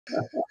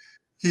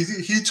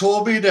He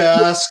told me to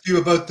ask you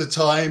about the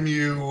time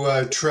you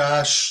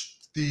trashed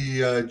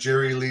the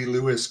Jerry Lee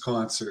Lewis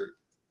concert.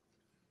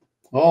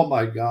 Oh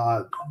my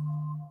God.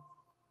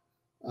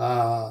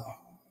 Uh,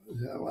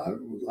 yeah,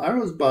 I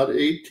was about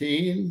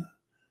 18.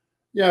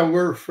 Yeah, we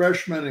were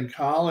freshmen in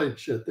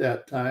college at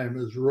that time. It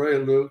was Roy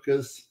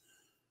Lucas,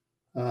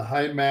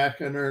 Hy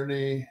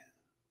McInerney,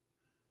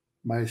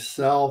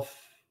 myself,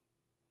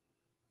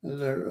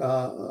 and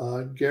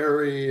there,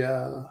 Gary,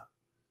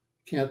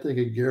 can't think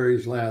of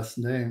Gary's last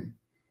name.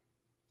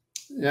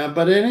 Yeah,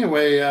 but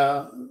anyway,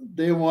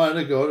 they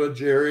wanted to go to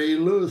Jerry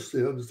Lewis.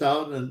 It was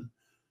out in,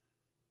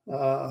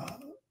 uh,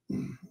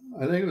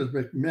 I think it was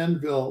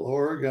McMinnville,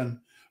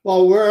 Oregon.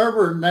 Well,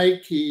 wherever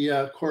Nike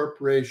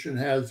Corporation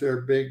has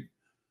their big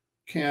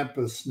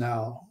campus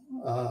now,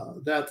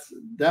 that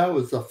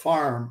was a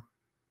farm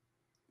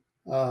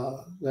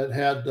that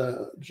had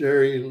the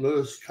Jerry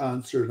Lewis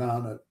concert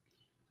on it,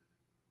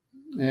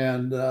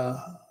 and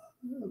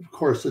of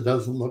course, it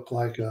doesn't look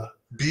like a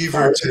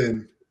farm.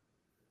 Beaverton.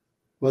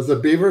 Was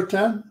it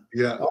Beaverton?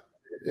 Yeah. Oh,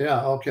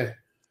 yeah, okay.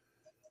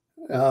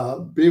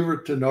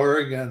 Beaverton,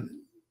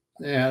 Oregon.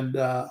 And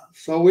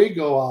so we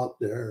go out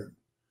there.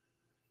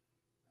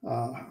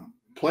 Uh,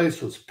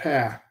 Place was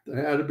packed.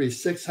 There had to be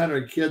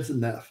 600 kids in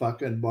that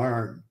fucking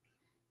barn.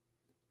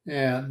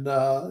 And,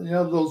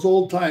 those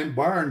old time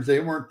barns,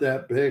 they weren't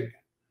that big.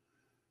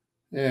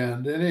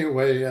 And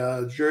anyway,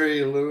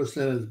 Jerry Lewis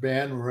and his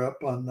band were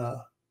up on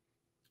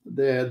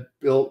they had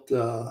built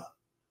a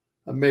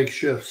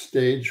makeshift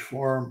stage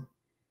for him.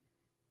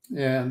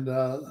 And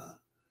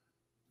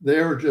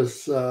they were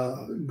just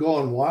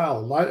going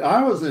wild.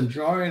 I was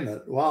enjoying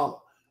it.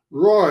 Well,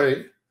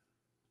 Roy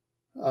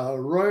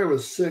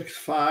was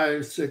 6'5",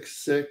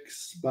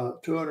 6'6",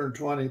 about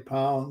 220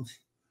 pounds,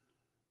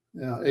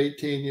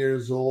 18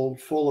 years old,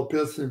 full of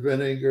piss and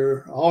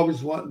vinegar,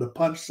 always wanting to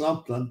punch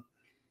something.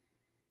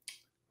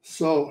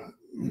 So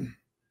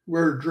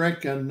we're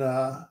drinking.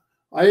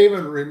 I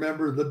even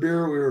remember the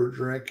beer we were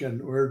drinking.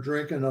 We were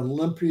drinking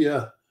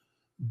Olympia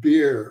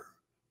beer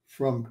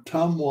from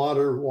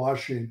Tumwater,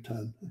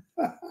 Washington.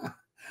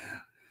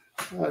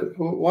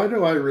 Why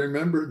do I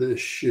remember this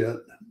shit?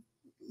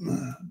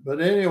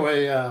 But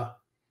anyway,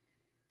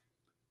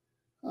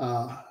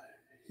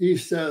 he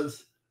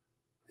says,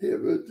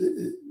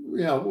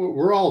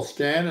 we're all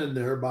standing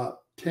there about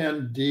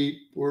 10 deep.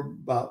 We're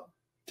about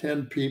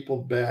 10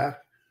 people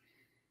back.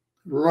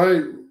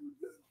 Roy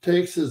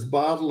takes his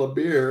bottle of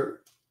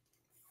beer,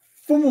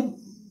 boom,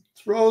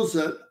 throws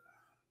it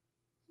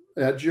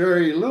at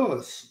Jerry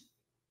Lewis.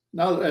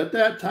 Now, at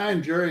that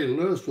time, Jerry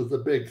Lewis was a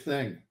big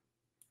thing.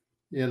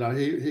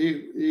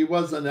 He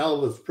wasn't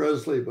Elvis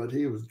Presley, but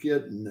he was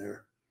getting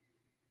there.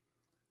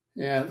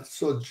 And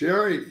so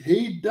Jerry,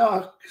 he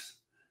ducks,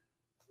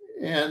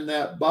 and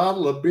that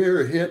bottle of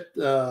beer hit,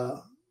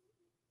 I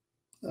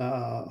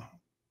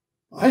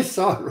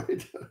saw it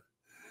right there.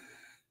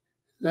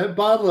 That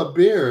bottle of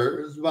beer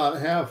is about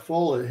half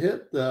full. It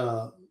hit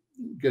the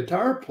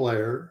guitar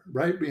player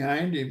right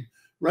behind him,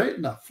 right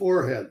in the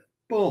forehead.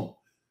 Boom.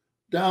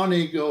 Down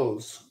he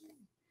goes.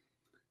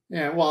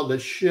 And while the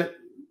shit,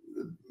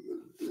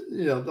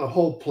 the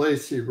whole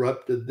place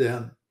erupted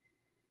then.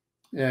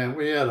 And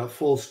we had a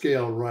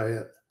full-scale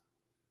riot.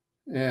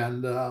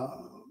 And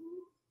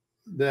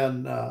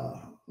then,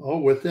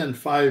 within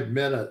 5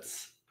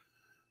 minutes,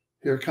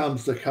 here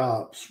comes the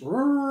cops.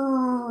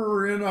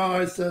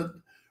 I said,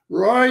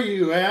 Roy,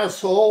 you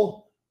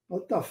asshole,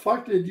 what the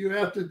fuck did you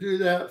have to do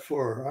that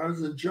for? I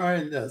was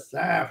enjoying this.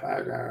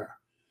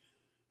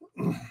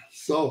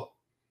 So,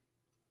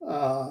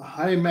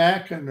 Hy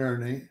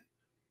McInerney,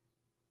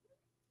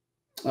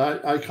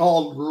 I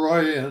called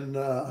Roy and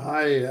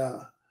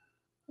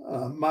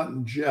Mutt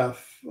and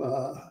Jeff.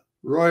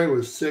 Roy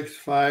was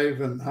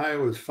 6'5" and Hy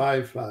was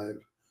 5'5".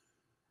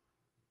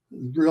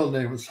 His real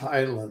name was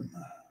Hyland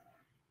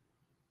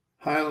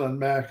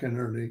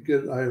McInerney,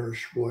 good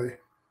Irish boy.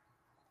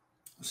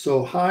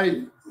 So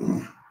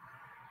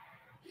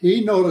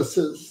he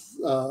notices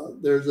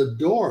there's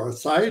a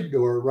side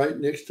door right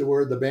next to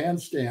where the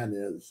bandstand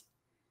is.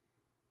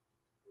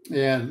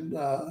 And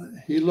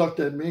he looked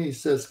at me, he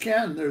says,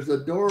 Ken, there's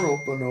a door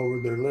open over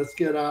there. Let's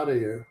get out of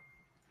here.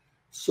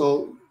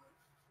 So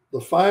the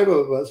 5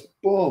 of us,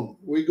 boom,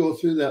 we go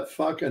through that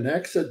fucking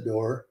exit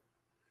door.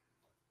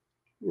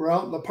 We're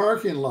out in the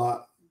parking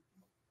lot.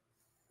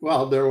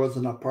 Well, there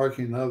wasn't a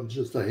parking lot,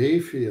 just a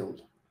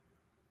hayfield.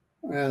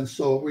 And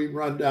so we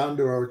run down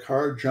to our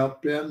car,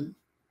 jump in,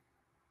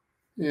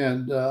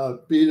 and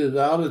beat it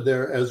out of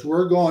there. As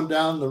we're going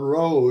down the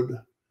road,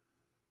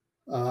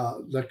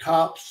 the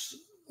cops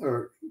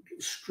are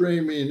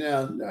streaming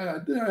in.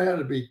 There had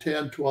to be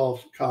 10,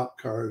 12 cop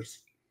cars.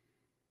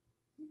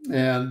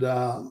 And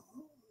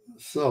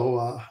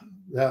so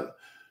that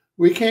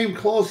we came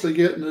close to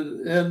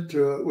getting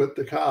into it with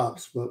the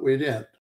cops, but we didn't.